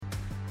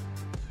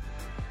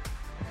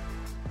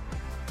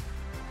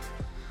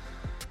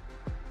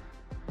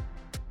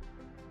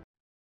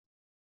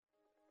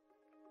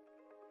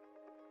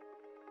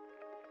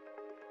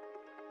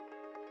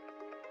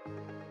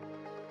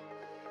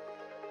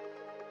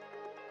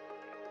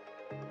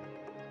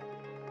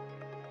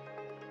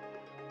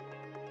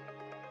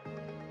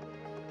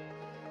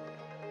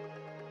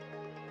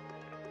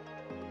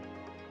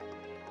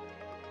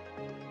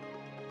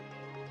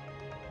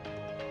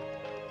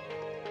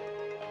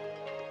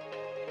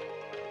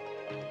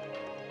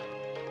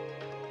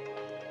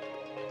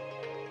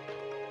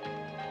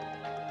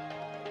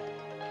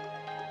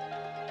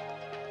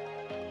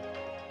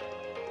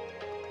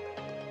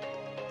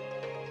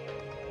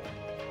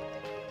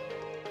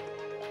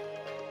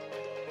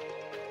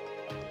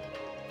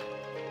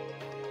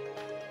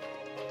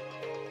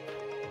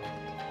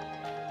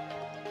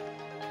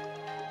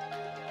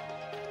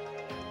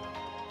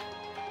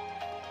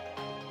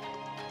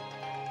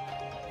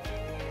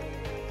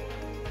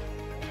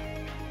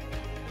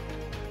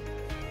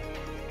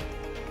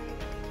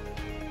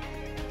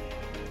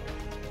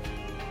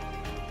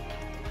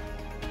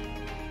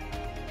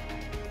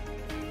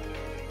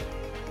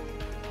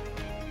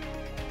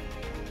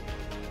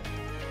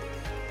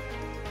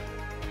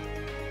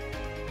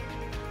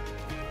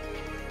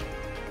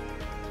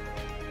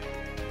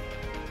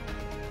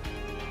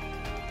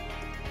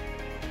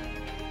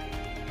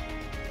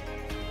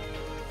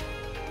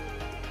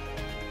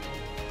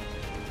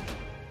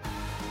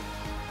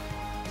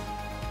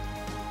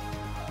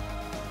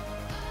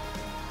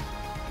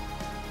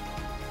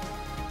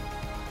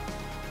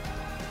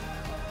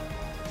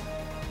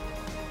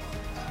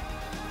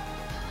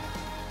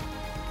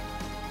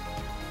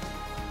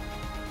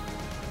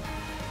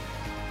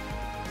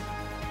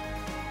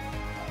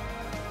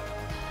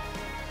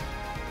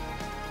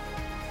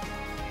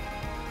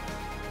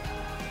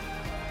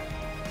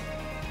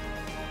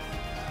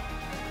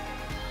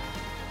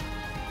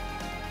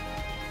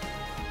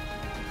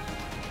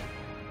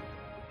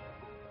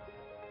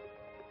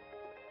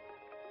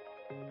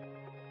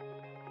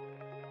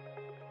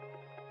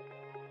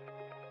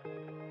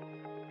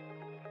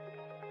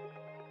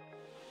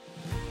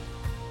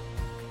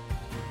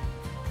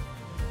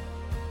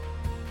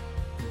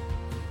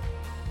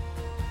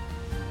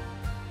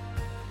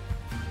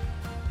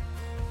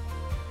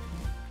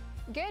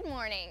Good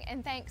morning,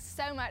 and thanks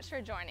so much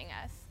for joining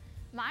us.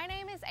 My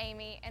name is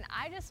Amy, and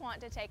I just want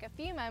to take a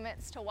few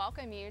moments to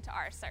welcome you to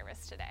our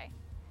service today.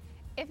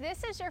 If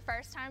this is your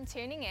first time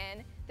tuning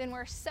in, then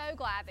we're so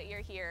glad that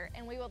you're here,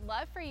 and we would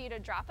love for you to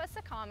drop us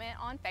a comment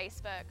on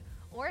Facebook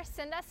or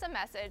send us a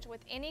message with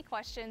any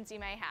questions you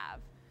may have.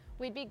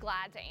 We'd be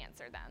glad to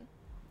answer them.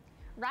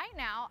 Right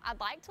now,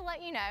 I'd like to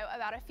let you know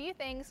about a few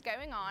things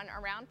going on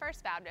around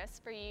First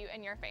Baptist for you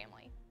and your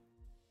family.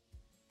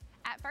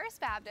 At First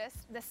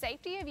Baptist, the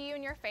safety of you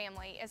and your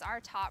family is our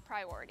top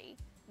priority.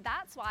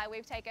 That's why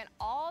we've taken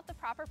all of the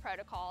proper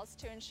protocols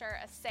to ensure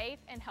a safe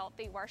and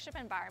healthy worship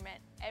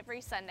environment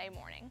every Sunday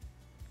morning.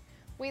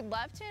 We'd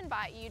love to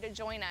invite you to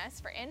join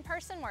us for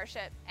in-person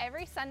worship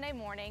every Sunday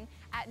morning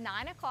at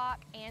 9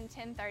 o'clock and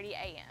 10:30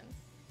 a.m.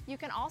 You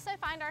can also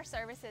find our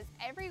services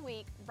every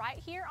week right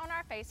here on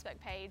our Facebook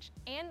page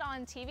and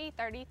on TV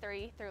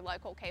 33 through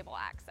local cable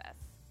access.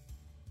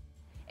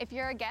 If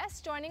you're a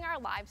guest joining our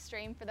live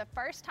stream for the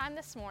first time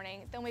this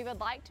morning, then we would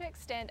like to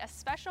extend a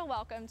special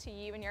welcome to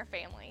you and your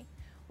family.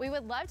 We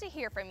would love to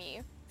hear from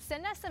you.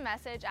 Send us a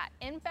message at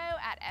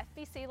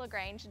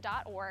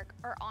info@fbclagrange.org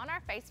or on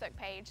our Facebook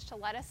page to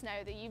let us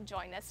know that you've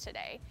joined us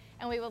today,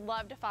 and we would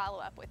love to follow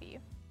up with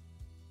you.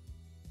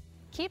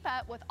 Keep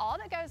up with all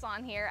that goes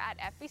on here at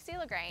FBC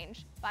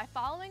LaGrange by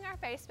following our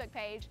Facebook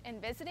page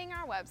and visiting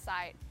our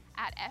website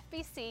at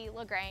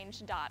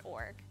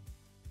fbclagrange.org.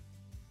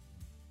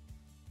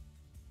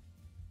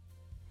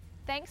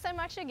 Thanks so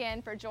much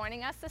again for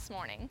joining us this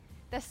morning.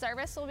 The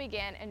service will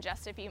begin in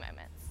just a few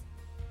moments.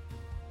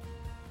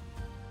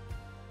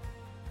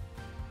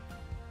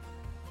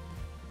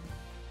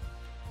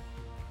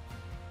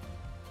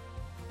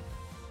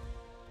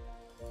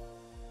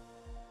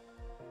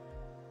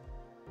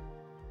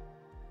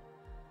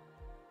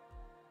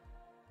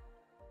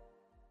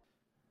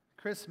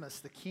 Christmas,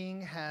 the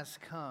King has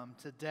come.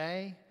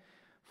 Today,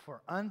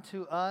 for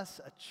unto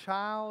us a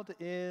child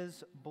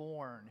is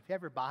born. If you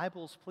have your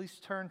Bibles, please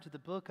turn to the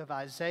book of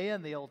Isaiah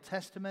in the Old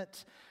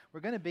Testament. We're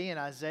going to be in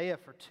Isaiah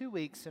for 2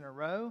 weeks in a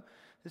row.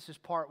 This is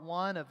part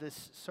one of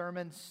this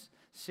sermon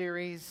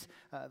series.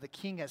 The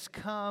King has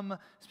come,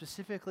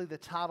 specifically the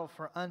title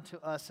for unto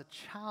us a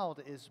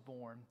child is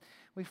born.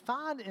 We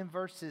find in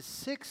verses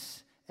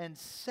 6 and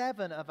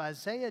 7 of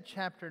Isaiah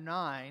chapter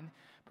 9,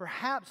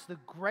 perhaps the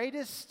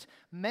greatest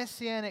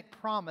messianic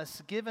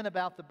promise given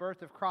about the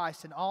birth of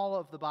Christ in all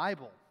of the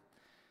Bible.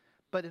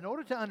 But in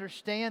order to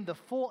understand the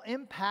full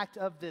impact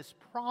of this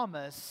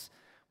promise,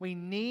 we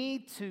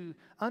need to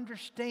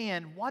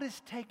understand what is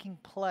taking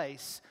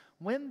place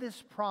when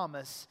this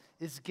promise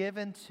is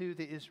given to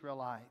the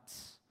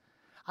Israelites.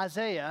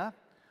 Isaiah,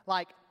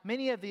 like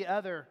many of the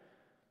other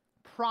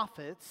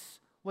prophets,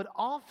 would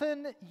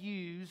often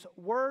use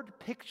word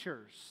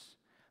pictures,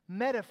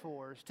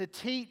 metaphors to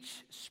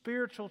teach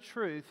spiritual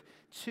truth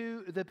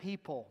to the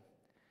people.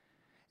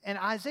 In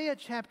Isaiah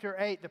chapter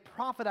 8, the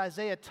prophet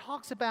Isaiah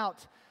talks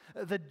about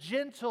the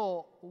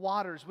gentle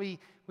waters. We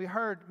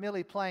heard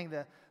Millie playing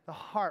the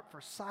harp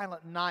for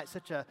Silent Night,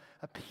 such a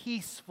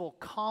peaceful,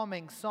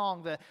 calming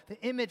song. The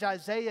image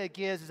Isaiah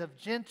gives is of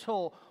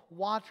gentle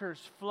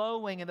waters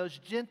flowing, and those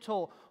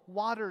gentle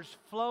waters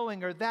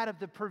flowing are that of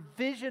the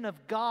provision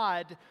of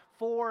God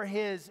for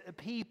His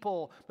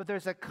people. But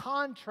there's a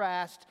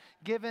contrast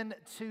given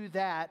to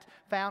that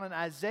found in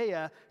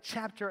Isaiah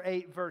chapter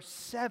 8, verse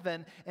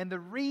 7. And the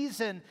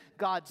reason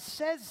God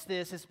says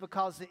this is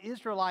because the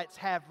Israelites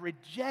have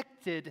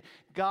rejected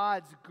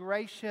God's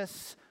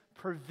gracious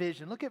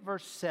provision. Look at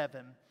verse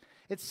 7.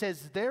 It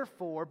says,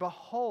 "Therefore,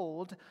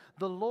 behold,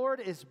 the Lord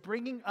is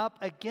bringing up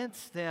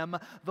against them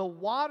the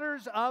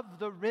waters of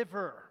the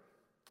river,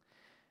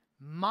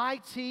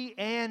 mighty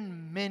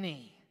and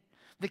many,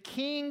 the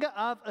king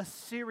of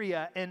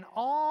Assyria in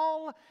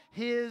all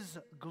his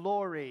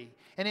glory,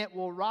 and it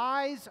will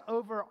rise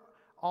over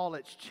all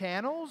its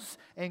channels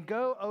and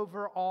go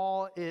over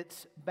all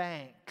its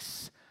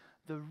banks."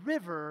 The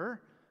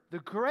river, the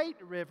great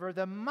river,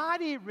 the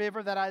mighty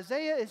river that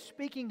Isaiah is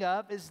speaking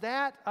of is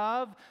that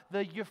of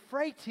the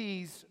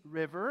Euphrates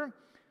River,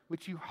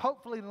 which you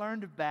hopefully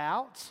learned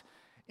about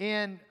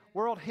in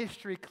world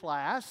history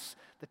class.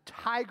 The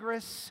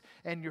Tigris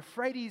and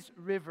Euphrates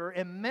River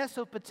in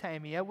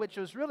Mesopotamia, which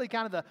was really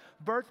kind of the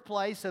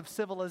birthplace of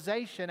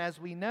civilization,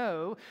 as we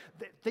know.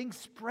 Things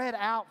spread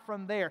out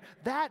from there.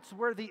 That's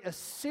where the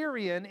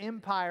Assyrian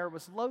Empire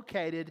was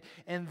located,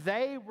 and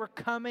they were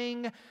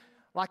coming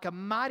like a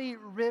mighty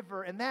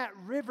river, and that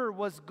river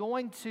was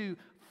going to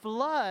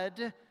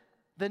flood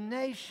the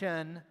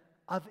nation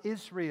of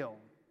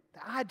Israel.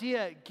 The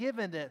idea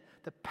given,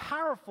 the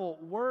powerful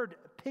word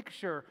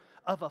picture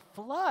of a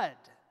flood.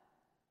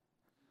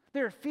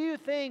 There are few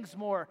things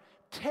more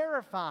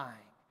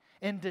terrifying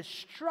and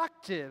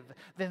destructive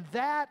than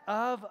that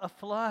of a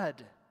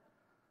flood.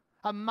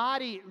 A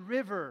mighty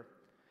river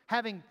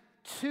having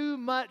too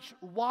much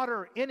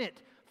water in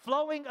it,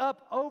 flowing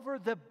up over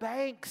the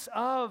banks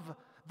of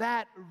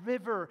that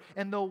river,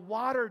 and the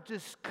water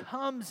just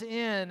comes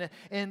in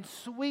and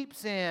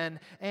sweeps in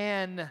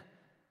and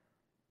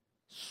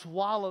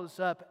swallows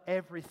up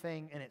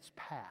everything in its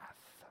path.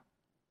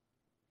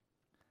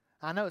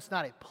 I know it's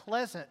not a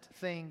pleasant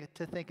thing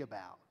to think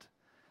about.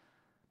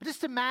 But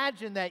just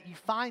imagine that you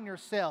find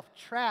yourself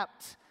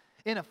trapped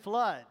in a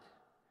flood,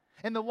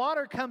 and the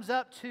water comes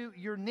up to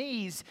your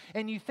knees,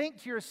 and you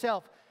think to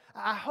yourself,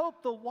 I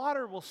hope the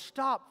water will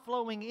stop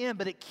flowing in,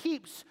 but it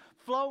keeps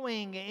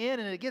flowing in,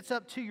 and it gets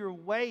up to your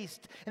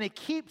waist, and it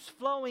keeps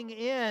flowing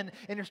in,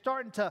 and you're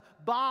starting to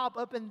bob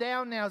up and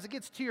down now as it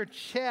gets to your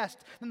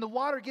chest, and the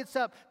water gets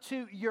up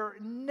to your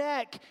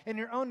neck, and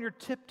you're on your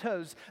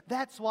tiptoes.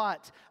 That's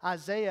what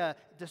Isaiah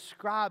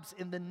describes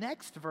in the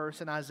next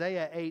verse in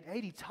Isaiah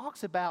 8:8. He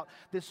talks about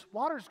this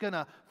water's going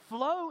to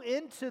flow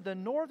into the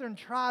northern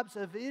tribes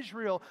of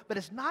Israel, but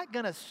it's not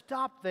going to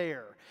stop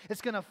there.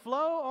 It's going to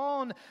flow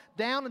on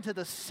down into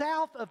the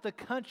south of the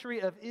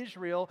country of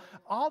Israel,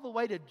 all the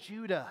way to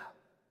Judah.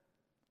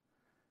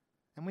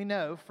 And we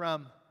know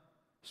from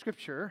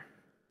Scripture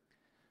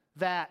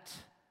that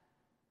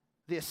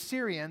the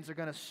Assyrians are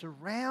going to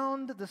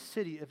surround the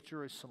city of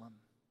Jerusalem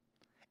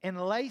and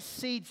lay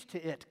siege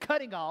to it,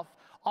 cutting off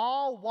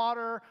all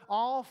water,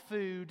 all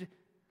food,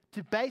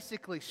 to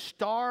basically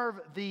starve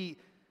the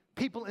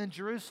people in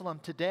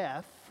Jerusalem to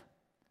death.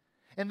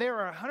 And there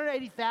are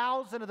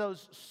 180,000 of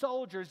those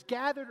soldiers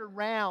gathered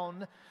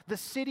around the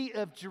city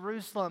of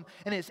Jerusalem.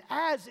 And it's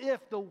as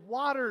if the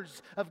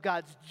waters of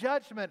God's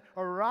judgment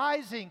are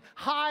rising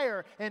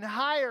higher and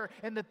higher,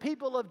 and the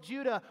people of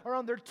Judah are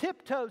on their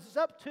tiptoes. It's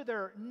up to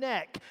their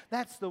neck.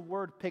 That's the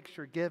word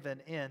picture given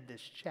in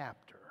this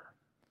chapter.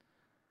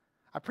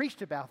 I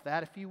preached about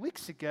that a few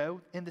weeks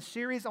ago in the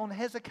series on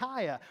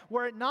Hezekiah.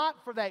 Were it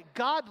not for that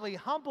godly,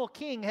 humble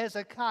king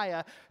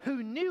Hezekiah,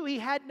 who knew he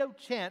had no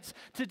chance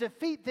to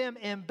defeat them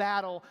in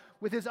battle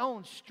with his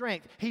own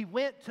strength, he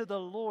went to the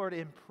Lord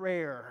in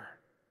prayer.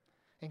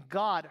 And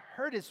God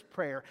heard his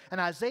prayer. And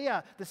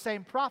Isaiah, the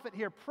same prophet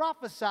here,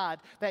 prophesied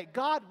that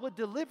God would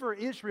deliver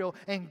Israel.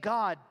 And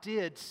God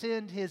did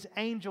send his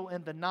angel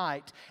in the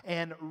night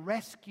and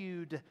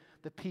rescued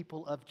the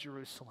people of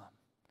Jerusalem.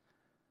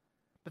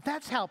 But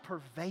that's how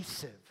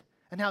pervasive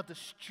and how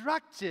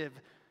destructive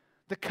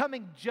the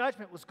coming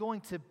judgment was going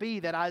to be,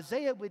 that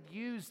Isaiah would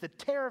use the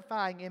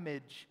terrifying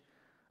image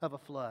of a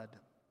flood.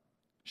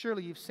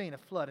 Surely you've seen a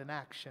flood in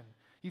action.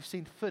 You've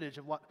seen footage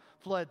of what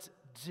floods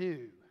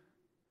do.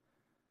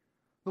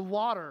 The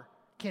water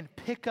can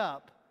pick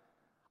up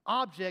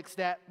objects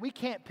that we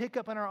can't pick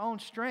up in our own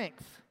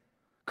strength.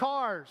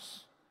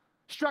 Cars,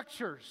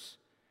 structures,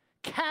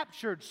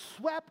 captured,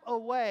 swept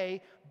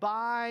away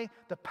by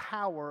the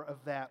power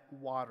of that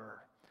water.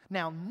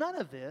 Now, none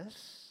of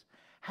this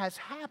has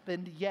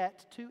happened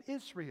yet to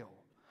Israel,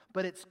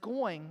 but it's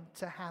going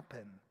to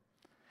happen.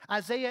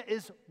 Isaiah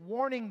is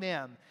warning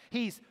them.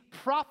 He's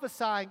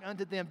prophesying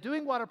unto them,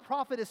 doing what a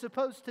prophet is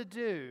supposed to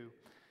do.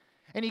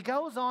 And he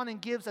goes on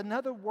and gives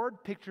another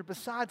word picture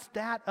besides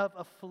that of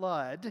a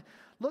flood.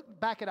 Look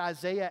back at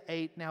Isaiah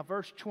 8, now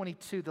verse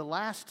 22, the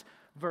last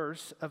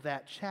verse of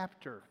that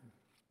chapter.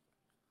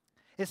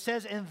 It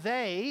says, and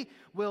they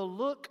will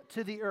look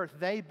to the earth,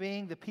 they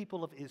being the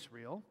people of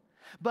Israel,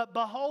 but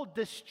behold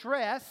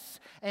distress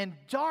and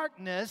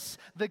darkness,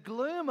 the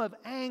gloom of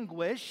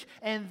anguish,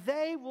 and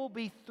they will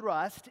be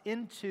thrust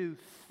into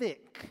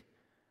thick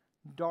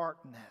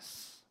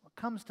darkness. What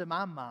comes to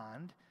my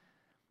mind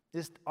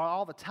are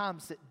all the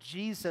times that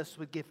Jesus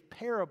would give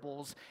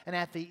parables and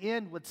at the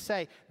end would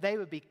say they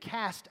would be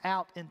cast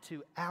out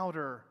into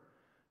outer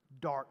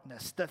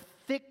darkness. The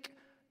thick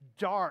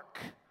dark.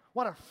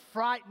 What a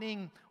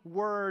frightening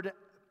word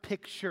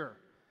picture.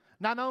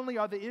 Not only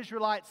are the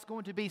Israelites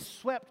going to be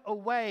swept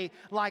away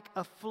like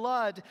a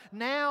flood,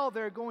 now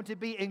they're going to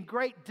be in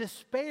great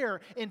despair,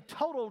 in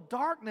total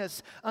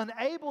darkness,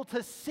 unable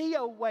to see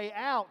a way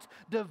out,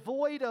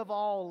 devoid of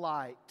all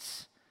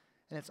light.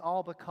 And it's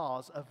all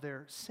because of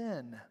their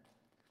sin.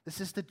 This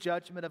is the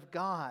judgment of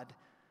God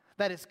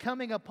that is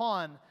coming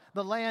upon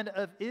the land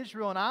of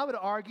Israel. And I would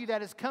argue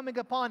that is coming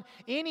upon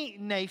any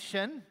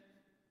nation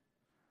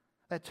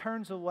that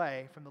turns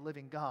away from the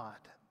living God.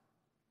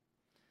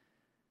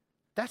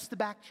 That's the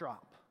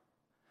backdrop.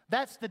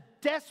 That's the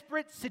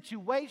desperate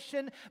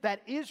situation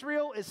that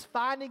Israel is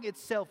finding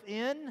itself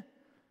in.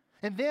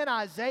 And then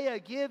Isaiah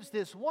gives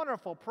this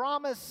wonderful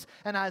promise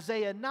in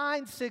Isaiah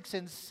 9, 6,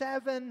 and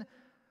 7.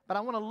 But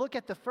I want to look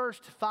at the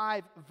first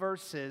 5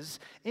 verses.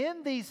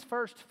 In these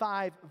first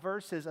 5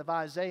 verses of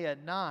Isaiah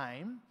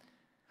 9,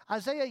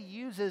 Isaiah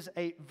uses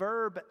a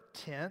verb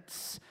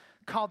tense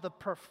called the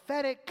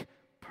prophetic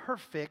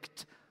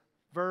perfect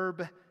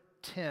verb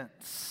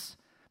tense,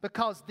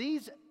 because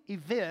these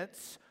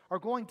events are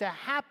going to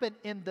happen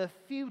in the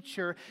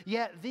future,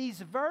 yet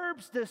these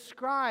verbs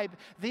describe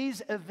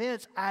these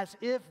events as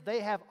if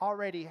they have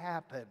already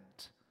happened.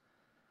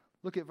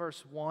 Look at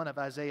verse 1 of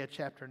Isaiah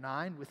chapter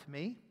 9 with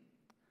me.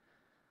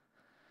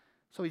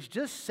 So he's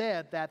just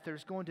said that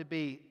there's going to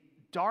be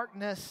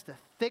darkness, the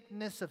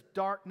thickness of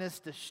darkness,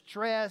 the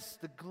stress,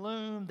 the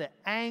gloom, the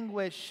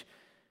anguish.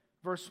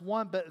 Verse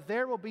 1, but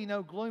there will be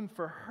no gloom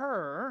for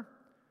her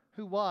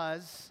who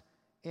was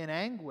in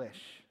anguish.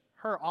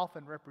 Her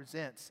often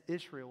represents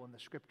Israel in the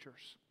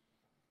Scriptures.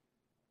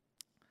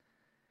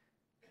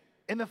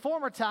 In the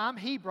former time,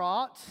 he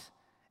brought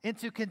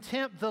into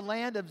contempt the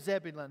land of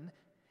Zebulun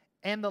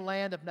and the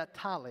land of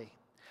Naphtali.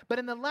 But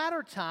in the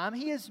latter time,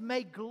 he has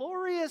made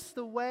glorious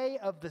the way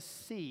of the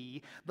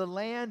sea, the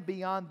land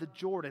beyond the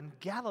Jordan,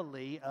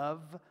 Galilee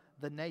of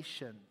the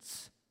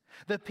nations.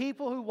 The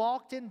people who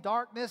walked in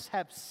darkness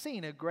have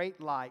seen a great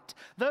light.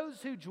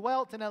 Those who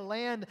dwelt in a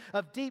land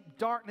of deep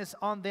darkness,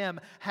 on them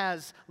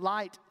has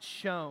light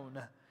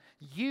shone.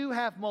 You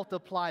have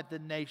multiplied the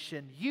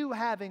nation. You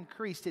have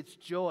increased its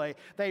joy.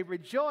 They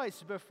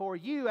rejoice before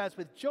you as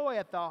with joy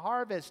at the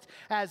harvest,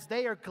 as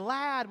they are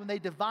glad when they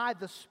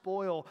divide the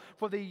spoil.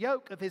 For the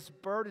yoke of his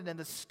burden and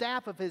the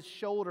staff of his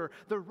shoulder,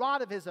 the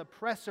rod of his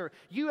oppressor,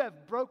 you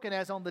have broken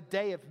as on the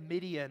day of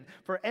Midian.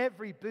 For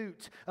every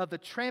boot of the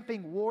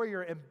tramping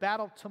warrior in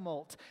battle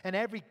tumult, and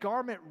every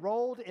garment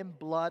rolled in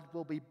blood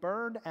will be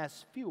burned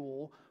as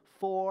fuel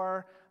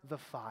for the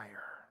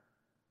fire.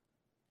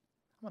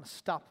 I'm going to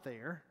stop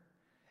there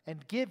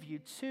and give you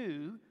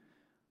 2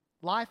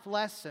 life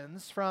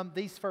lessons from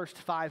these first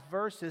 5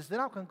 verses. Then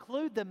I'll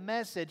conclude the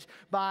message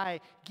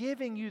by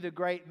giving you the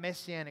great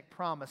messianic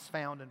promise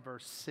found in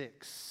verse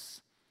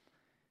 6.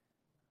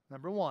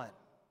 Number 1,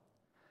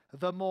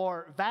 the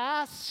more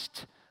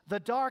vast the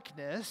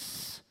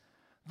darkness,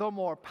 the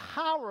more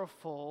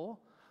powerful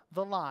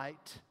the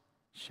light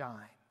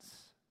shines.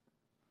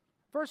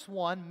 Verse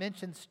 1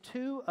 mentions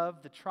 2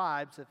 of the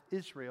tribes of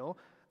Israel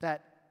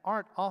that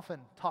aren't often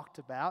talked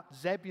about,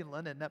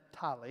 Zebulun and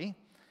Naphtali.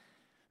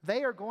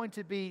 They are going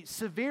to be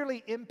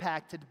severely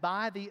impacted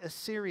by the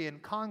Assyrian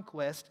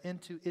conquest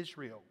into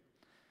Israel.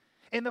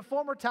 In the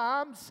former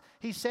times,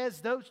 he says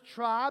those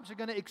tribes are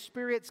going to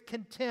experience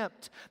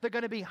contempt. They're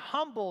going to be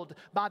humbled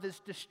by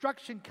this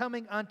destruction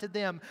coming unto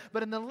them.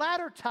 But in the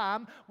latter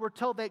time, we're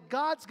told that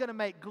God's going to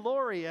make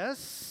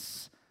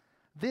glorious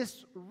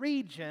this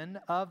region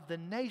of the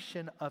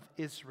nation of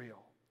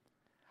Israel.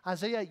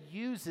 Isaiah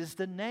uses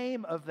the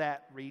name of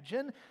that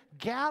region,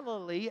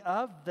 Galilee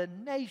of the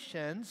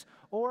nations,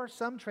 or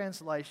some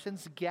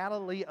translations,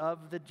 Galilee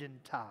of the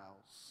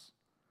Gentiles.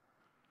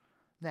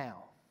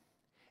 Now,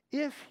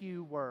 if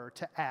you were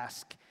to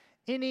ask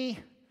any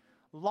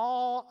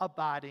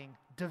law-abiding,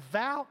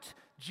 devout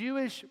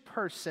Jewish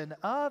person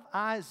of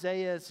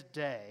Isaiah's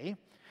day,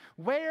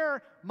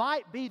 where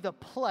might be the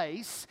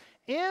place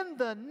in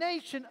the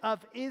nation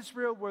of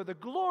Israel where the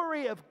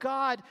glory of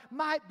God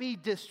might be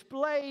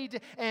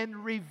displayed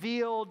and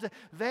revealed,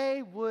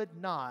 they would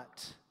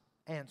not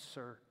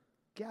answer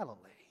Galilee.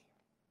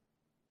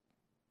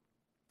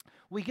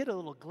 We get a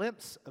little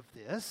glimpse of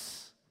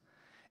this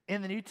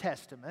in the New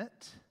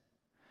Testament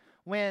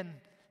when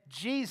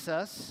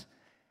Jesus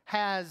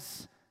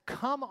has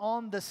come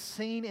on the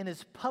scene in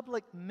his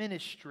public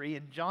ministry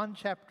in John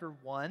chapter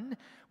 1,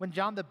 when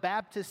John the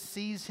Baptist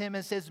sees him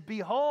and says,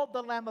 "Behold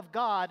the Lamb of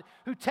God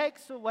who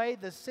takes away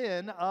the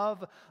sin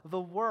of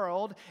the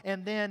world."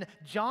 And then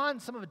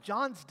some of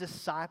John's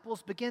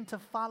disciples begin to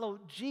follow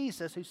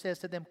Jesus, who says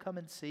to them, "Come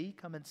and see,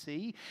 come and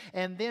see."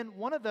 And then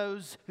one of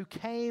those who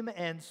came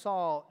and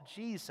saw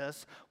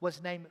Jesus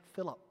was named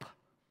Philip.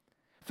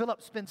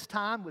 Philip spends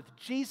time with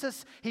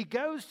Jesus. He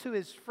goes to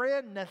his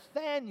friend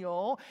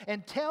Nathanael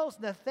and tells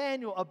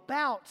Nathanael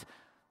about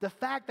the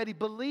fact that he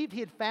believed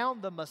he had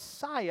found the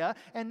Messiah.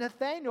 And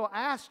Nathanael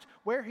asked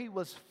where he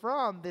was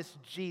from, this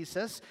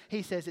Jesus.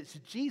 He says, "It's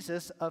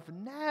Jesus of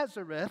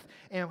Nazareth."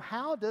 And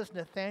how does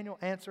Nathanael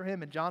answer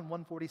him in John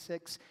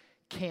 1:46?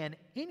 "Can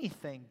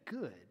anything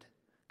good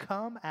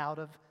come out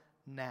of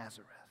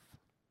Nazareth?"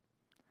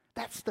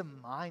 That's the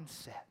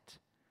mindset.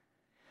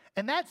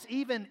 And that's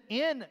even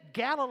in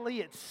Galilee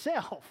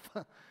itself.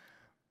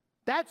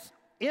 That's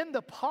in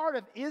the part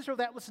of Israel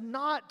that was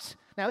not,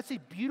 now it's a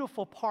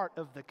beautiful part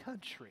of the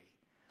country.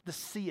 The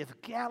Sea of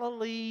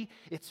Galilee,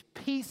 it's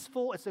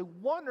peaceful, it's a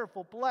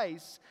wonderful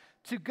place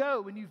to go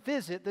when you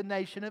visit the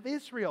nation of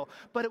Israel.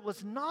 But it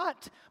was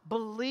not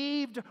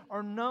believed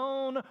or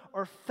known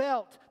or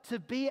felt to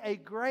be a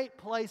great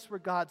place where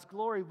God's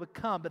glory would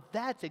come. But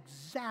that's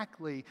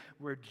exactly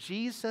where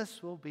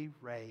Jesus will be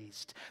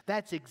raised.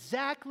 That's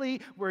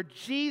exactly where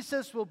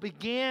Jesus will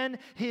begin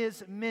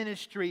his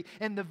ministry.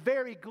 And the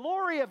very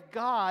glory of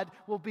God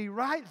will be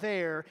right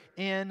there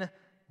in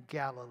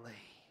Galilee.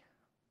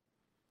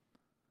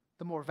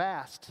 The more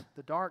vast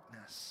the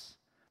darkness,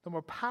 the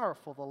more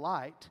powerful the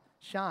light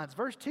shines.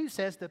 Verse 2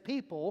 says, "The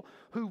people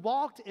who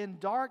walked in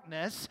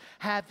darkness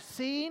have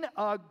seen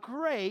a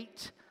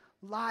great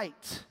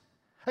light."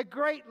 A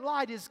great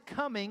light is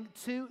coming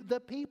to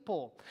the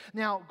people.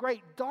 Now,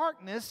 great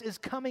darkness is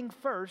coming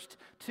first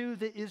to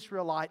the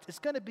Israelites. It's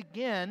going to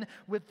begin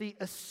with the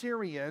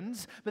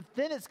Assyrians, but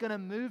then it's going to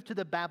move to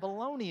the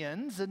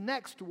Babylonians, the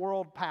next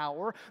world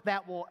power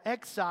that will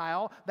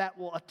exile, that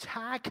will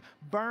attack,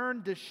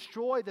 burn,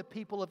 destroy the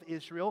people of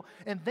Israel.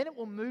 And then it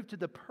will move to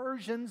the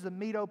Persians, the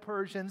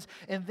Medo-Persians,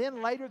 and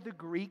then later the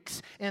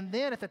Greeks. And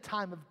then at the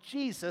time of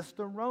Jesus,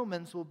 the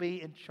Romans will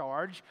be in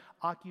charge,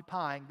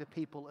 occupying the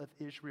people of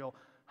Israel.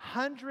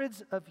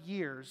 Hundreds of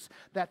years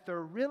that they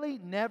really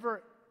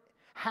never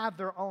have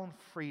their own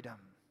freedom.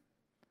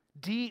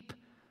 Deep,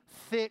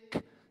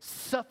 thick,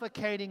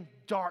 suffocating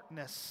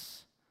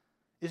darkness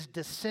is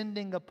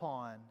descending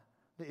upon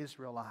the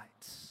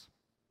Israelites.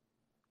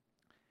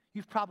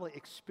 You've probably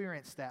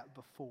experienced that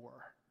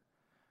before.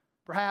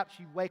 Perhaps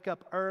you wake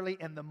up early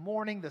in the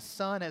morning, the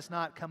sun has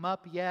not come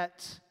up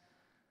yet.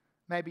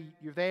 Maybe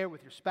you're there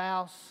with your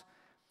spouse,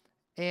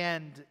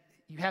 and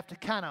you have to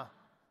kind of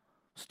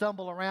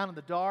stumble around in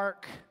the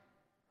dark.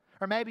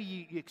 Or maybe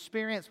you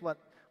experience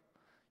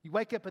you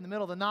wake up in the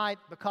middle of the night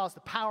because the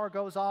power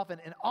goes off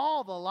and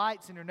all the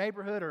lights in your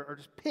neighborhood are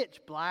just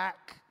pitch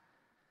black.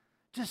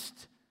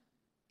 Just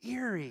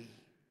eerie,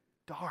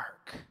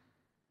 dark,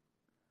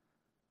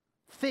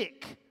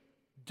 thick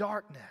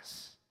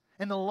darkness.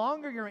 And the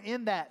longer you're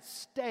in that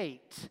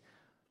state,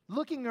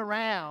 looking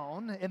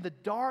around in the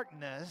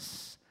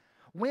darkness,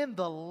 when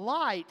the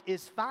light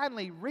is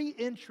finally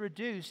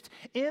reintroduced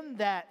in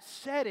that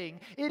setting,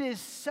 it is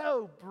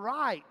so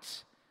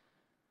bright.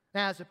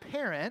 Now, as a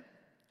parent,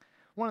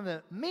 one of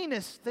the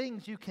meanest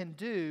things you can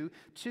do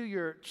to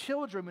your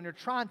children when you're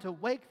trying to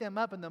wake them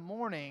up in the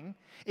morning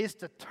is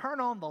to turn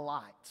on the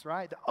lights,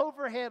 right? The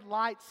overhead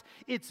lights,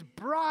 it's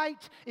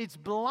bright, it's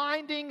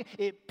blinding,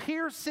 it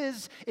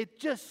pierces, it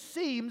just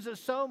seems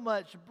so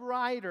much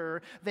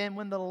brighter than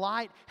when the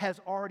light has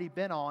already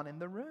been on in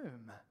the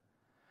room.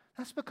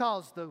 That's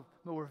because the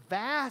more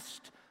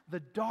vast the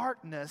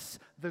darkness,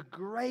 the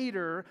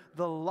greater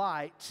the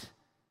light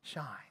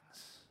shines.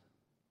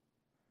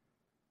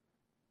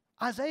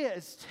 Isaiah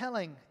is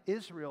telling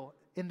Israel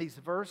in these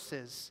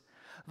verses,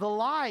 the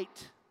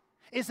light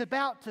is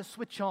about to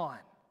switch on.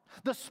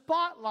 The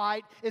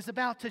spotlight is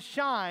about to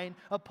shine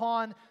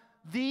upon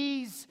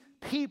these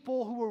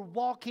people who are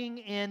walking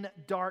in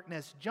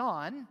darkness.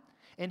 John,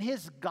 in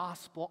his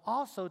gospel,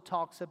 also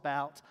talks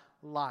about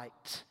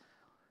light.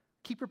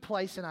 Keep your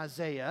place in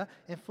Isaiah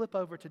and flip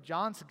over to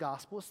John's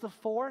gospel. It's the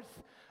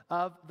fourth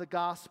of the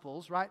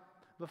gospels, right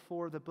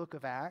before the book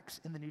of Acts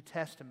in the New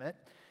Testament.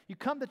 You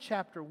come to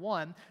chapter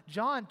 1,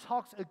 John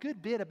talks a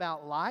good bit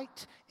about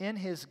light in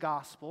his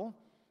gospel.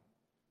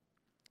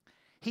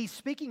 He's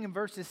speaking in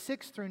verses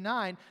 6 through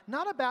 9,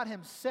 not about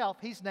himself.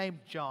 He's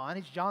named John.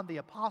 He's John the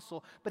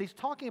Apostle, but he's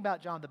talking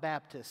about John the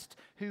Baptist,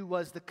 who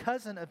was the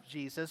cousin of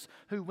Jesus,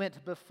 who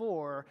went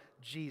before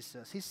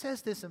Jesus. He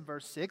says this in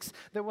verse 6,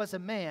 there was a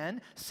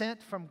man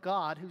sent from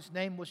God whose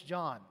name was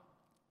John.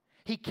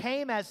 He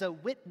came as a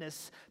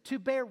witness to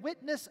bear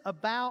witness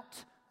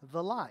about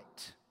the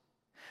light,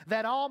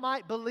 that all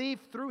might believe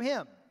through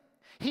him.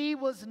 He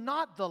was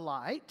not the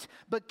light,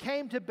 but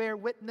came to bear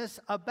witness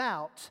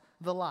about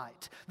the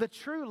light. The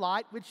true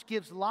light, which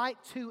gives light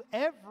to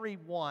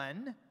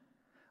everyone,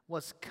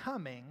 was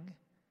coming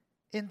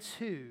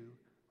into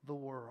the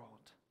world.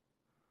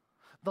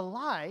 The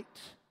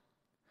light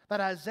that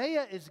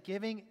Isaiah is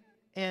giving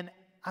in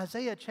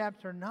Isaiah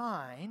chapter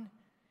 9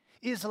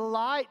 is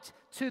light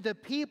to the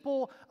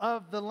people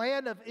of the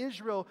land of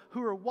Israel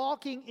who are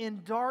walking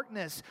in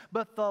darkness.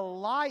 But the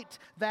light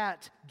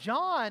that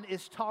John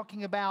is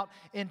talking about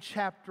in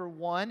chapter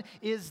 1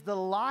 is the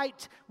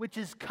light which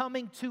is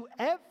coming to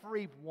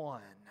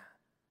everyone,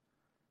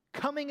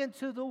 coming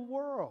into the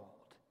world.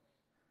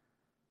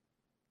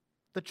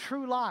 The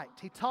true light.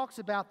 He talks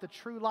about the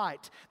true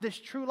light. This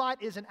true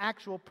light is an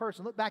actual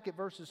person. Look back at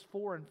verses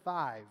 4 and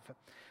 5.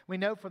 We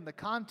know from the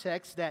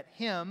context that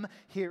him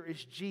here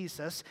is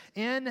Jesus.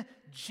 In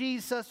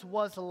Jesus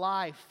was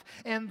life,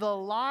 and the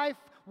life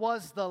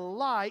was the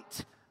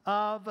light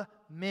of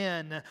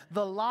men.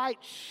 The light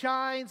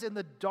shines in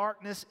the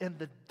darkness, and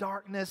the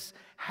darkness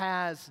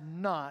has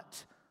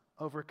not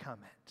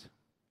overcome it.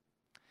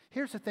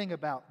 Here's the thing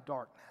about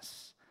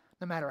darkness.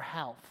 No matter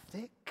how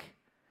thick,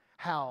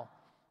 how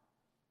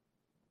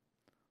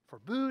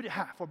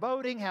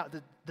foreboding, how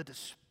the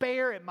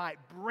despair it might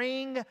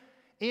bring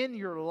in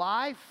your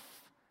life,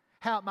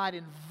 how it might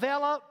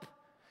envelop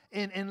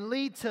and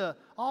lead to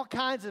all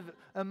kinds of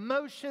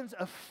emotions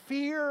of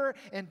fear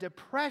and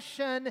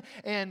depression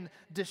and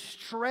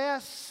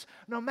distress.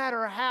 No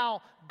matter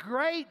how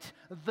great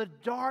the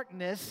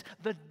darkness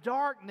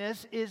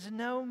is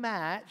no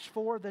match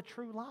for the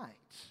true light.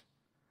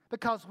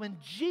 Because when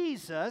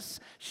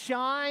Jesus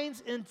shines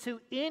into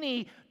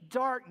any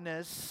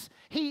darkness,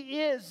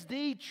 he is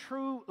the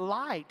true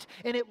light,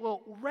 and it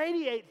will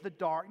radiate the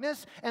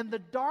darkness, and the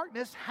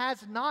darkness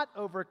has not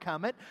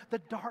overcome it. The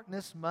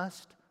darkness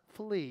must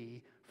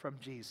flee from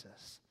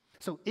Jesus.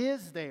 So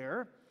is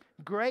there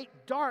great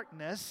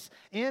darkness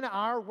in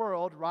our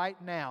world right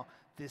now?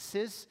 This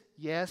is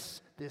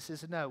yes, this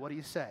is no. What do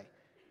you say?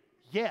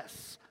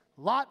 Yes,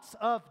 lots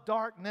of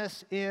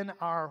darkness in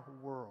our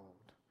world.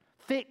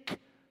 Thick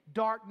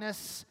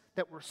darkness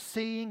that we're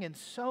seeing in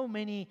so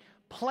many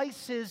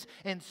places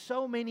and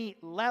so many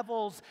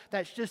levels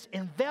that's just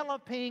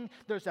enveloping.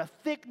 There's a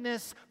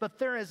thickness, but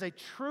there is a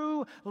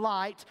true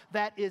light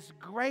that is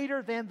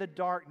greater than the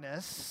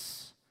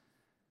darkness,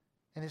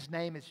 and his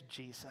name is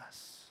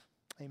Jesus.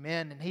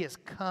 Amen. And he has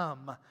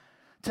come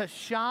to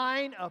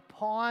shine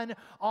upon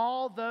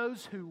all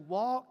those who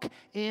walk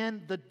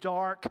in the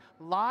dark.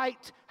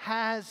 Light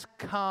has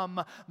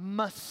come.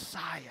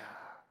 Messiah,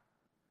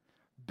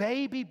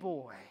 baby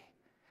boy,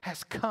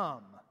 has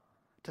come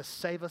to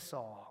save us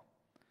all.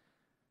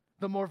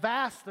 The more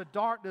vast the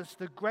darkness,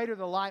 the greater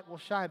the light will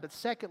shine. But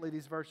secondly,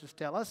 these verses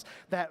tell us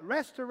that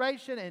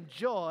restoration and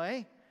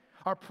joy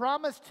are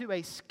promised to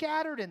a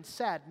scattered and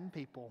saddened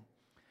people.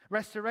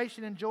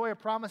 Restoration and joy are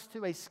promised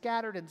to a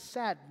scattered and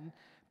saddened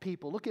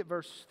people. Look at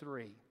verse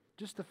 3,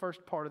 just the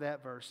first part of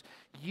that verse.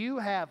 You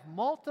have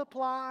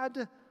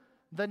multiplied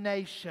the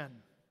nation.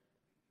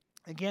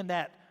 Again,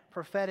 that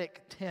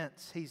prophetic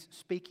tense he's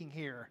speaking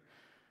here.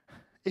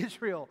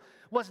 Israel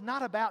was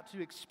not about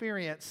to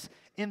experience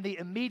in their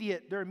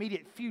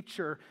immediate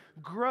future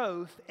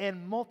growth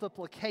and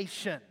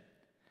multiplication.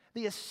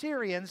 The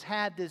Assyrians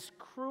had this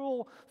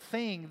cruel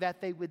thing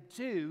that they would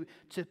do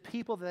to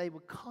people that they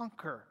would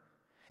conquer.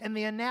 And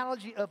the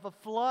analogy of a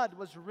flood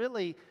was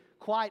really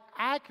quite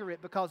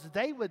accurate, because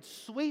they would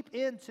sweep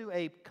into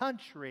a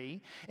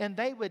country and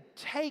they would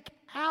take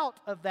out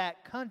of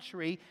that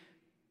country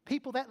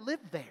people that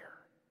lived there.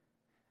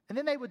 And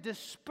then they would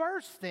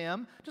disperse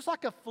them, just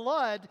like a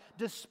flood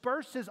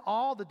disperses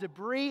all the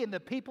debris and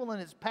the people in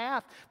its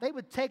path. They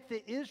would take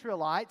the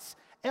Israelites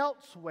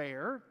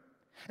elsewhere,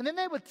 and then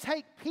they would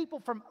take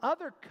people from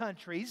other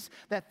countries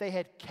that they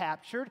had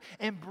captured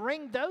and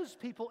bring those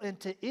people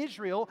into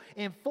Israel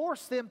and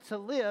force them to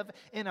live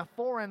in a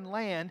foreign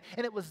land.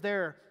 And it was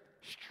their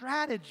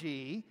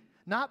strategy,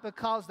 not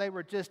because they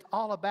were just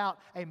all about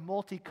a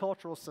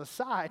multicultural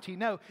society.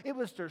 No, it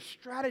was their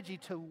strategy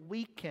to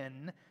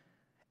weaken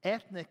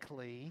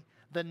ethnically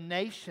the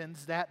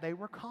nations that they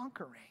were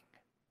conquering.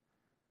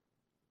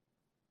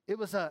 It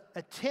was an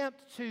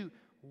attempt to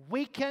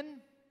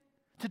weaken,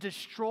 to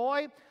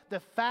destroy the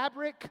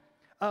fabric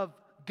of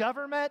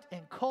government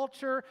and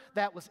culture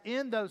that was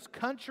in those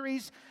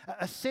countries,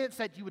 a sense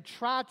that you would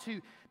try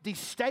to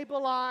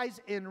destabilize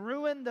and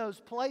ruin those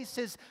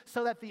places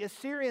so that the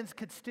Assyrians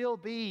could still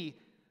be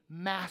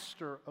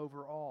master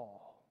over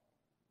all.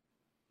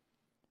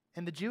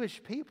 And the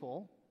Jewish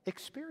people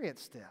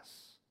experienced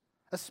this,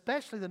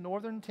 especially the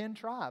northern 10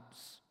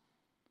 tribes.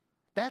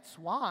 That's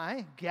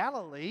why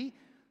Galilee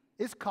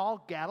is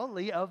called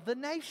Galilee of the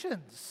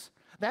nations.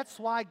 That's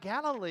why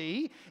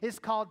Galilee is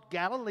called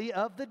Galilee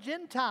of the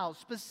Gentiles,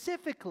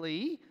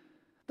 specifically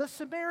the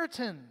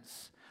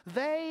Samaritans.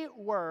 They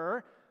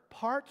were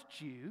part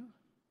Jew,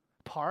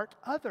 part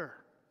other.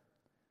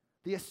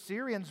 The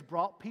Assyrians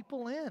brought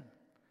people in.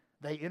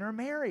 They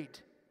intermarried.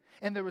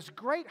 And there was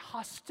great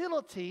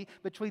hostility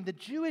between the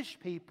Jewish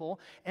people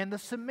and the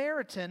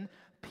Samaritan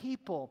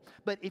people.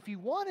 But if you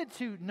wanted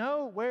to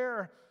know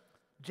where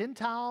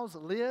Gentiles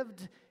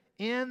lived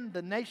in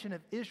the nation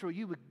of Israel,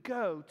 you would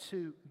go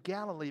to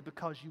Galilee,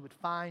 because you would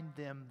find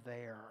them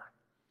there.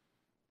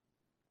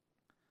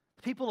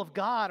 The people of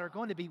God are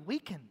going to be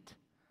weakened.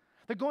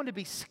 They're going to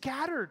be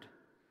scattered.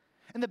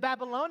 And the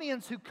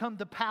Babylonians who come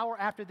to power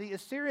after the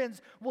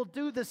Assyrians will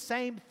do the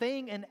same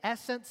thing. In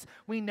essence,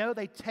 we know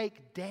they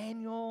take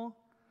Daniel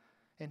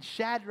and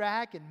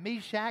Shadrach and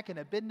Meshach and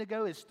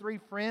Abednego, his three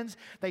friends.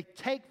 They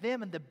take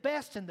them and the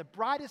best and the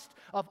brightest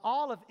of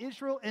all of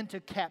Israel into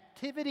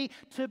captivity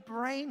to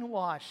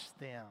brainwash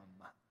them,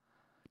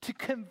 to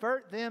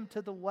convert them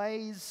to the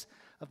ways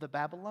of the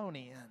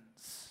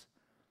Babylonians.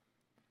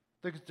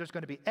 There's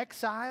going to be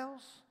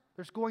exiles.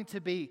 There's going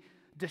to be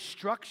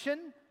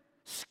destruction,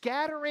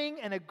 scattering,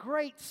 and a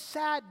great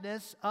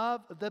sadness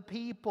of the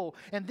people.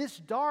 And this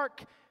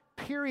dark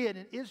period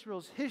in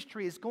Israel's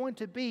history is going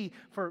to be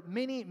for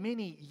many,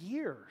 many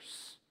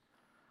years.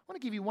 I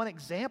want to give you one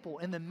example.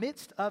 In the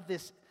midst of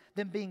this,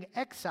 them being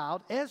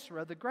exiled,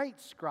 Ezra, the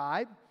great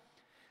scribe,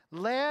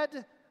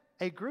 led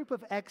a group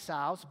of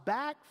exiles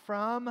back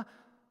from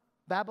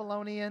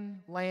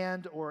Babylonian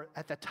land, or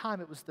at the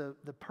time it was the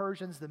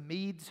Persians, the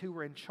Medes who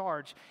were in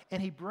charge, and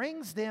he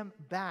brings them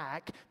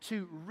back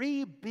to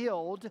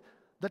rebuild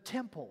the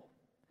temple.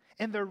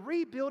 And they're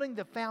rebuilding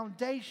the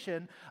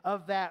foundation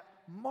of that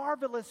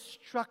marvelous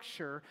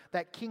structure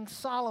that King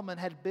Solomon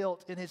had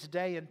built in his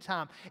day and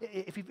time.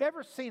 If you've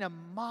ever seen a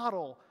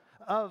model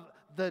of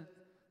the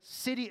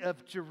city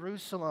of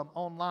Jerusalem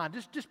online,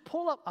 just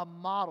pull up a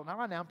model. Not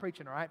right now, I'm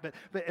preaching, all right? But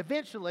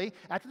eventually,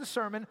 after the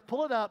sermon,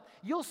 pull it up.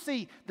 You'll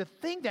see the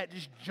thing that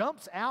just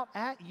jumps out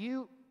at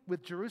you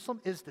with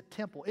Jerusalem is the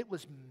temple. It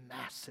was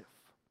massive.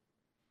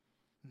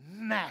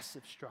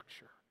 Massive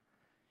structure.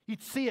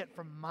 You'd see it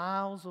from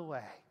miles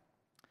away.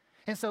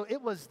 And so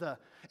it was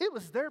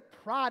their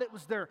pride, it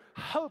was their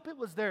hope,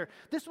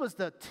 this was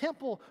the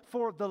temple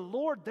for the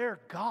Lord their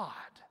God.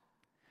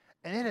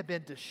 And it had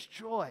been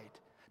destroyed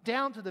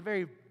down to the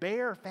very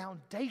bare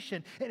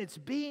foundation, and it's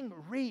being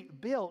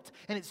rebuilt,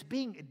 and it's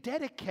being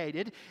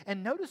dedicated.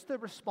 And notice the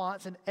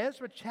response in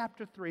Ezra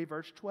chapter 3,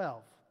 verse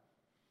 12.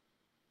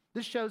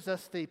 This shows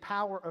us the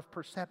power of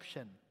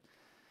perception.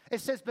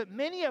 It says, "But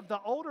many of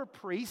the older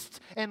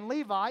priests and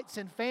Levites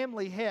and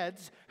family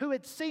heads who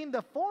had seen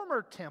the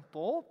former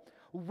temple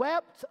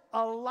wept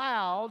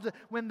aloud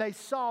when they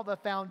saw the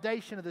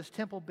foundation of this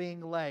temple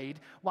being laid,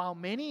 while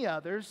many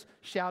others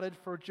shouted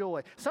for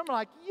joy." Some are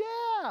like,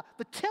 yeah,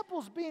 the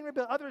temple's being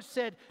rebuilt. Others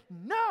said,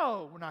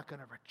 no, we're not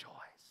going to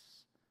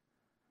rejoice.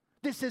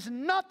 This is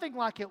nothing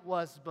like it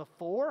was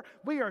before.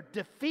 We are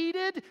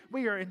defeated.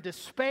 We are in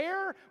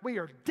despair. We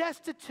are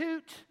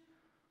destitute.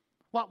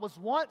 What was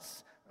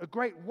once a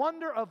great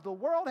wonder of the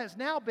world has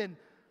now been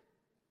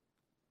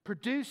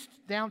produced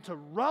down to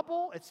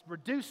rubble. It's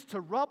reduced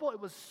to rubble.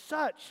 It was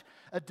such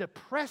a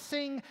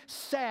depressing,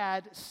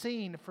 sad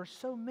scene for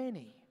so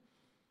many,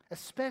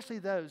 especially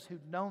those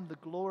who'd known the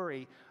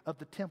glory of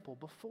the temple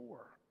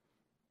before.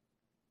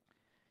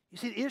 You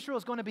see, Israel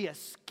is going to be a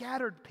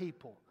scattered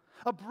people,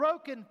 a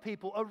broken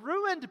people, a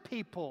ruined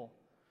people.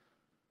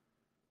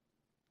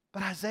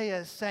 But Isaiah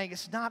is saying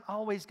it's not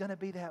always going to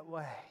be that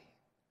way.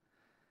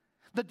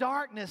 The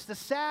darkness, the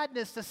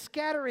sadness, the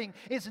scattering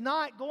is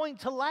not going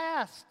to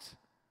last.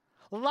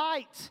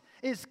 Light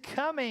is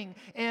coming,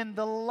 and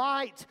the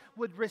light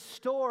would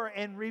restore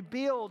and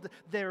rebuild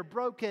their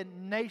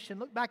broken nation.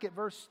 Look back at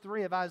verse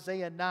 3 of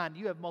Isaiah 9.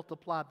 You have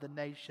multiplied the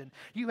nation.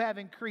 You have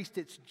increased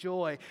its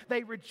joy.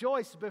 They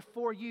rejoice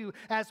before you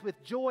as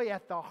with joy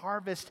at the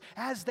harvest,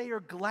 as they are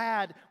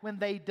glad when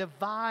they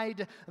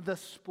divide the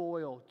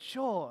spoil.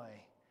 Joy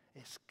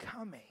is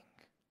coming.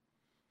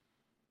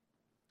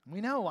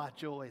 We know why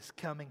joy is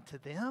coming to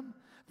them.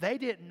 They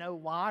didn't know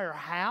why or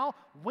how.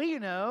 We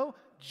know.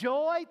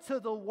 Joy to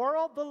the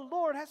world, the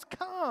Lord has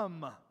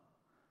come.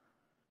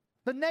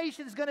 The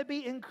nation is going to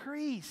be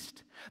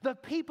increased. The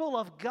people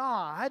of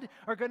God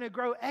are going to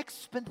grow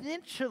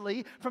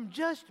exponentially from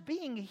just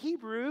being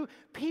Hebrew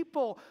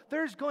people.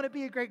 There's going to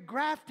be a great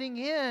grafting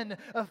in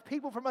of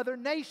people from other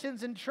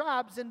nations and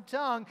tribes and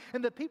tongue.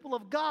 And the people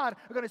of God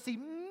are going to see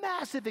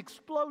massive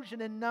explosion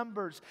in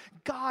numbers.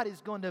 God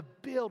is going to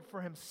build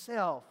for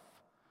himself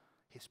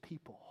his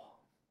people.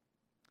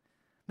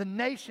 The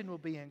nation will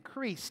be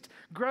increased.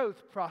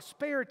 Growth,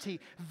 prosperity,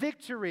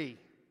 victory.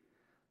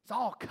 It's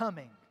all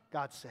coming,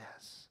 God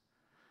says.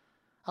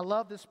 I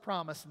love this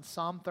promise in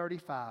Psalm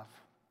 35.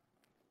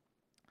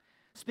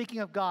 Speaking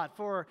of God,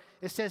 for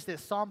it says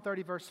this, Psalm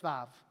 30 verse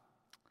 5.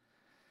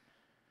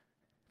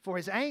 For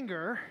his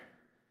anger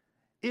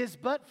is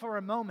but for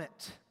a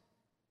moment,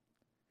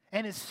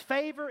 and his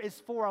favor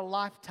is for a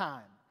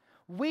lifetime.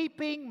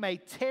 Weeping may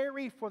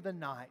tarry for the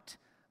night,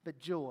 but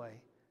joy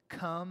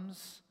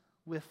comes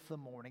with the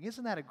morning.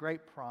 Isn't that a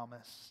great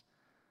promise?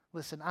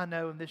 Listen, I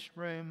know in this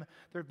room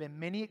there have been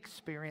many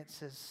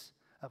experiences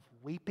of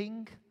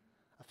weeping,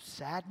 of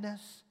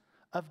sadness,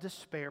 of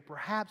despair,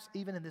 perhaps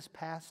even in this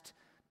past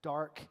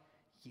dark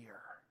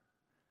year.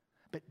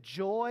 But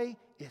joy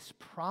is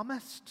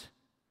promised.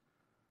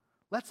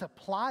 Let's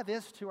apply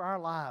this to our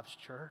lives,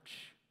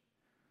 church.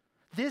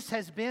 This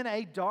has been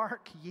a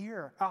dark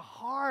year, a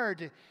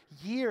hard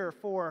year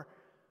for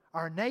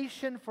our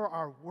nation, for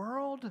our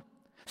world.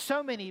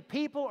 So many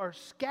people are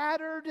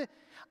scattered,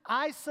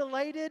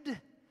 isolated.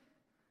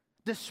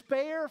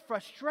 Despair,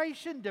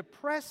 frustration,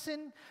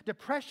 depression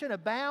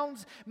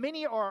abounds.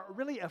 Many are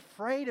really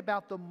afraid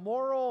about the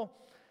moral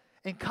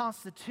and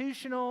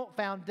constitutional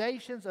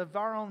foundations of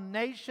our own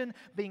nation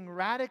being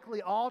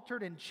radically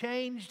altered and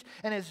changed.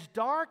 And as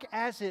dark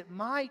as it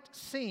might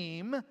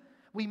seem,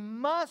 we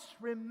must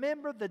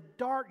remember the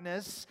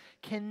darkness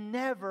can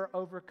never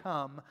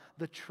overcome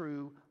the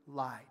true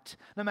light.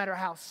 No matter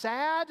how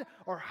sad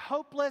or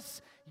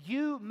hopeless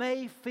you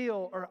may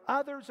feel or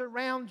others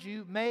around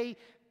you may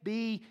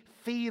be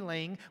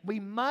feeling, we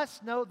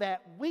must know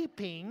that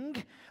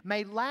weeping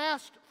may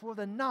last for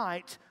the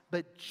night,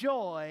 but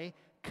joy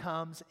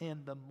comes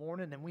in the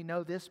morning. And we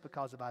know this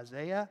because of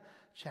Isaiah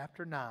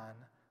chapter 9,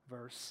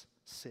 verse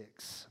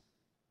 6.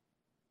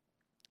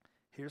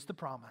 Here's the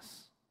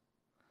promise.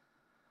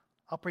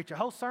 I'll preach a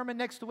whole sermon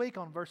next week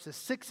on verses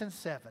 6 and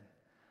 7.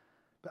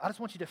 But I just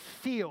want you to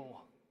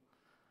feel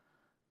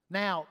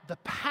now the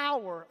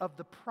power of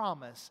the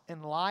promise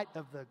in light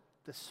of the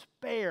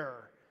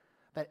despair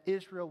that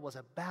Israel was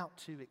about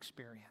to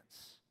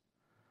experience.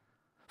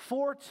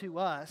 For to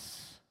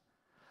us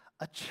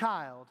a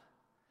child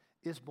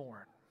is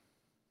born.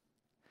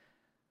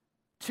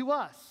 To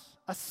us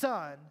a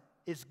son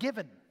is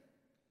given.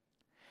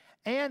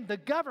 And the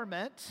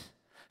government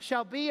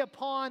shall be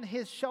upon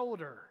his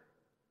shoulder.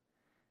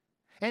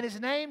 And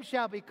his name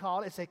shall be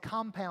called, it's a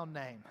compound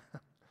name,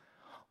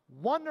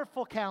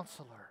 Wonderful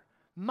Counselor,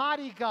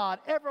 Mighty God,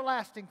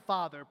 Everlasting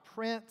Father,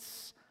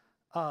 Prince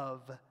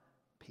of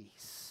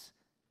Peace.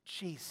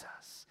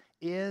 Jesus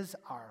is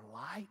our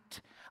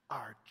light,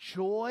 our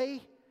joy,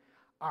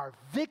 our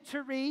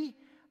victory,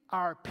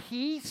 our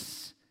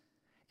peace.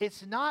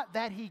 It's not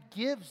that he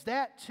gives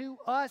that to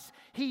us.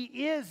 He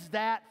is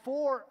that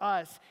for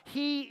us.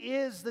 He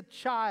is the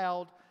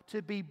child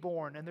to be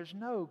born. And there's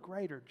no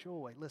greater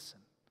joy. Listen.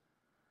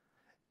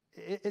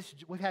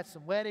 We've had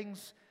some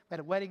weddings. We had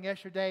a wedding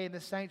yesterday in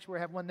the sanctuary.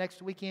 We have one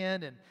next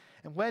weekend.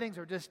 And weddings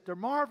are they're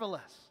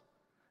marvelous.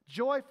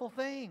 Joyful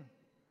thing.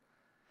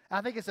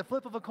 I think it's a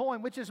flip of a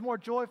coin. Which is more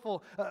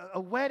joyful, a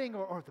wedding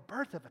or the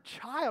birth of a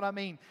child? I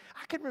mean,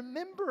 I can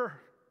remember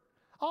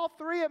all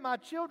three of my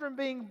children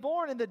being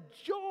born and the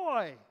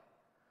joy.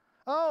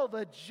 Oh,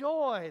 the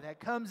joy that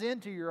comes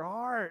into your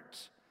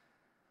heart.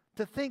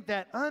 To think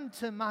that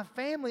unto my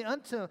family,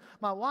 unto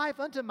my wife,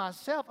 unto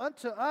myself,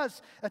 unto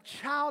us, a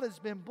child has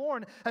been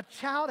born. A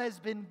child has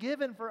been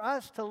given for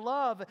us to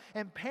love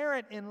and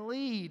parent and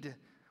lead.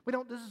 We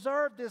don't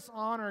deserve this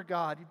honor,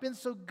 God. You've been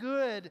so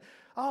good.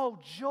 Oh,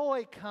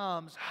 joy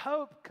comes,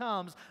 hope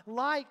comes,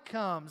 light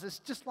comes. It's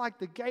just like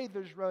the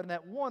Gaithers wrote in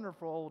that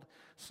wonderful old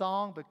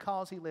song,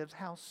 Because He Lives.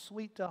 How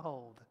sweet to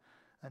hold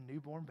a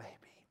newborn baby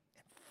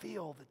and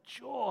feel the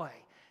joy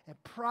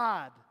and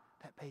pride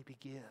that baby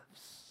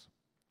gives.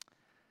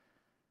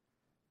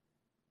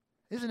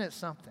 Isn't it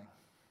something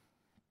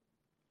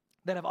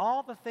that of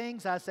all the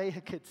things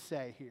Isaiah could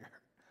say here,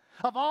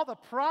 of all the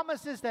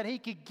promises that he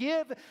could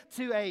give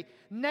to a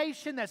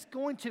nation that's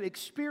going to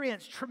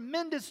experience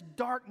tremendous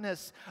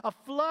darkness, a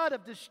flood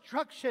of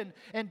destruction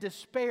and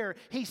despair,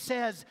 he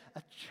says,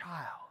 a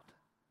child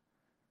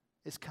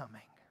is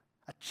coming.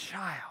 A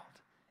child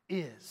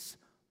is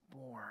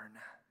born.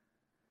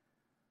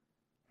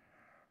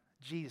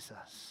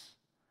 Jesus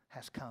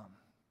has come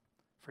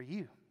for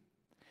you.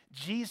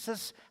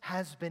 Jesus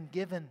has been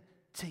given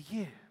to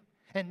you.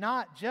 And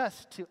not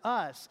just to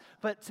us,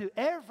 but to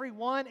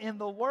everyone in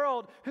the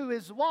world who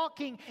is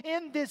walking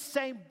in this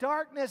same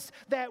darkness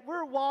that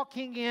we're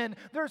walking in.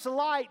 There's a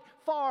light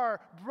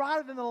far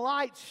brighter than the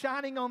light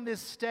shining on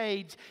this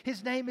stage.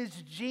 His name is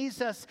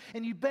Jesus,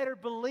 and you better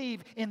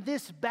believe in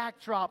this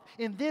backdrop,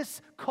 in this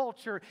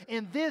culture,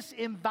 in this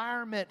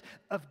environment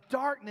of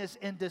darkness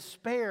and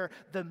despair,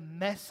 the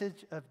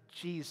message of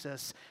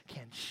Jesus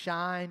can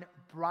shine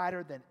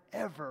brighter than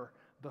ever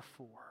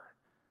before.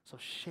 So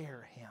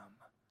share Him.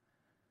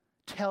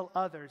 Tell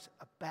others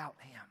about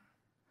Him.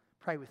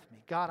 Pray with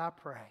me. God, I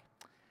pray,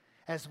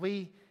 as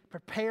we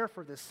prepare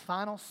for this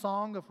final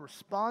song of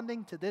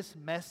responding to this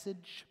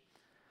message,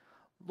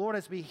 Lord,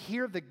 as we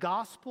hear the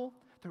gospel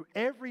through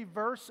every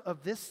verse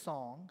of this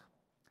song,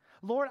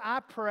 Lord, I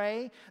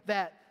pray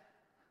that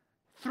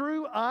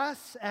through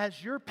us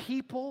as your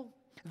people,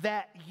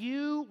 that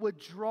you would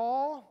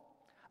draw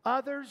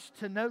others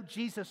to know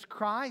Jesus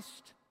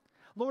Christ.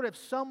 Lord, if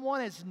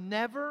someone has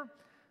never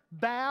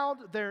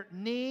bowed their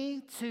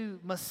knee to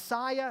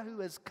Messiah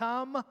who has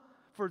come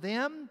for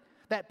them,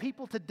 that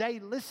people today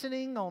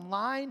listening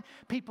online,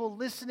 people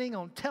listening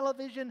on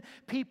television,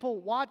 people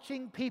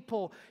watching,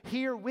 people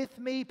here with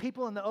me,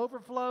 people in the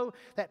overflow,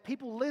 that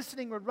people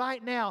listening would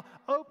right now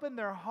open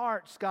their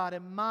hearts, God,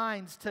 and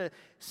minds to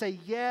say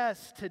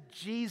yes to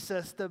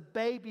Jesus, the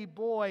baby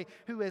boy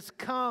who has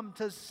come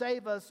to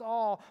save us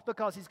all,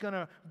 because He's going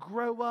to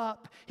grow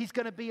up. He's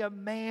going to be a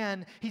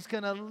man. He's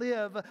going to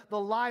live the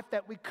life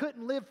that we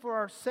couldn't live for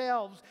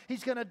ourselves.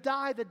 He's going to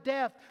die the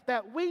death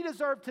that we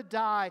deserve to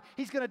die.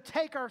 He's going to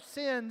take our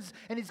sins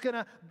and He's going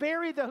to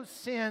bury those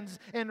sins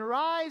and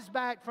rise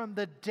back from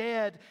the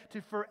dead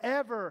to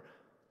forever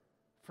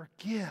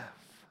forgive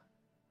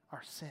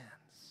our sins.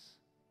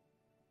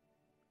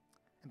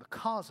 And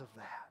because of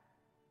that,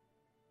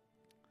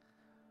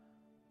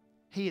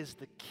 He is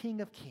the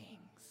King of Kings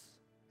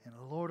and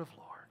Lord of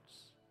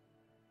Lords.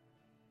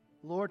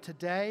 Lord,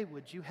 today,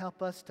 would you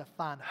help us to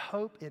find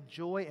hope and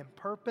joy and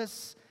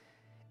purpose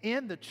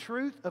in the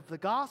truth of the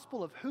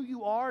gospel of who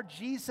you are.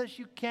 Jesus,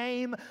 you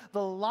came.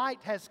 The light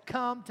has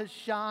come to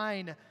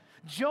shine.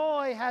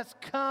 Joy has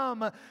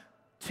come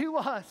to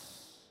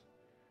us.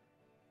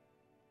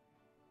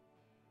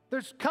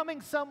 There's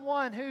coming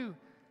someone who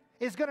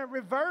is going to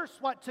reverse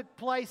what took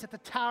place at the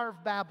Tower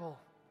of Babel.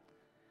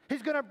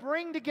 He's going to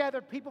bring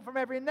together people from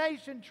every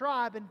nation,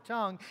 tribe, and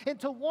tongue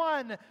into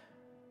one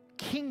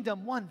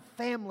kingdom, one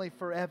family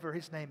forever.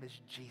 His name is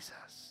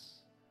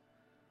Jesus.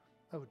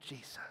 Oh,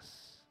 Jesus.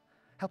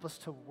 Help us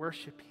to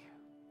worship you,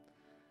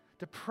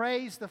 to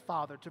praise the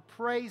Father, to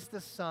praise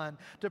the Son,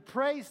 to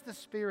praise the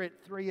Spirit,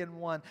 three in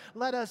one.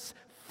 Let us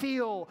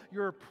feel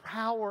your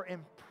power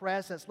and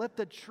presence. Let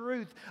the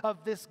truth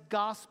of this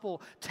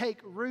gospel take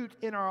root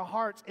in our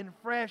hearts in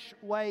fresh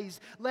ways.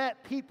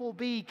 Let people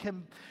be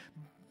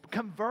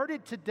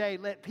converted today.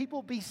 Let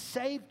people be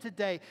saved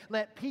today.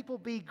 Let people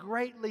be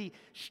greatly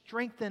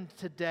strengthened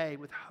today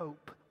with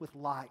hope, with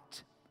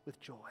light, with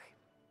joy.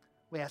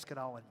 We ask it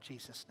all in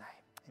Jesus'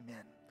 name.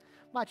 Amen.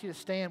 I invite you to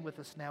stand with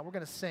us now. We're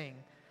going to sing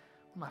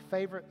one of my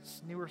favorite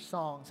newer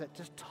songs that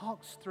just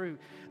talks through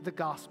the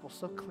gospel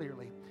so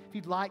clearly. If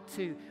you'd like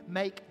to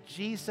make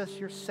Jesus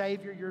your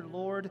Savior, your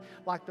Lord,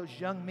 like those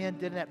young men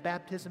did in that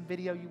baptism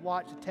video you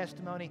watched, the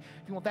testimony,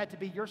 if you want that to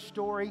be your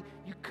story,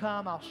 you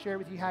come. I'll share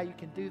with you how you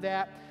can do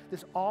that.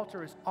 This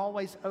altar is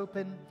always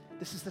open.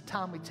 This is the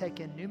time we take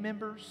in new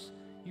members.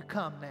 You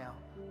come now.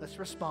 Let's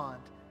respond.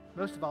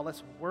 Most of all,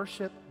 let's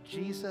worship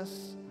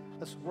Jesus.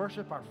 Let's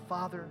worship our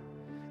Father.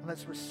 And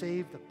let's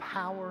receive the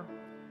power,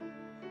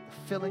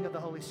 the filling of the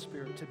Holy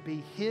Spirit to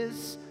be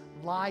His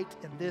light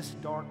in this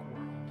dark world.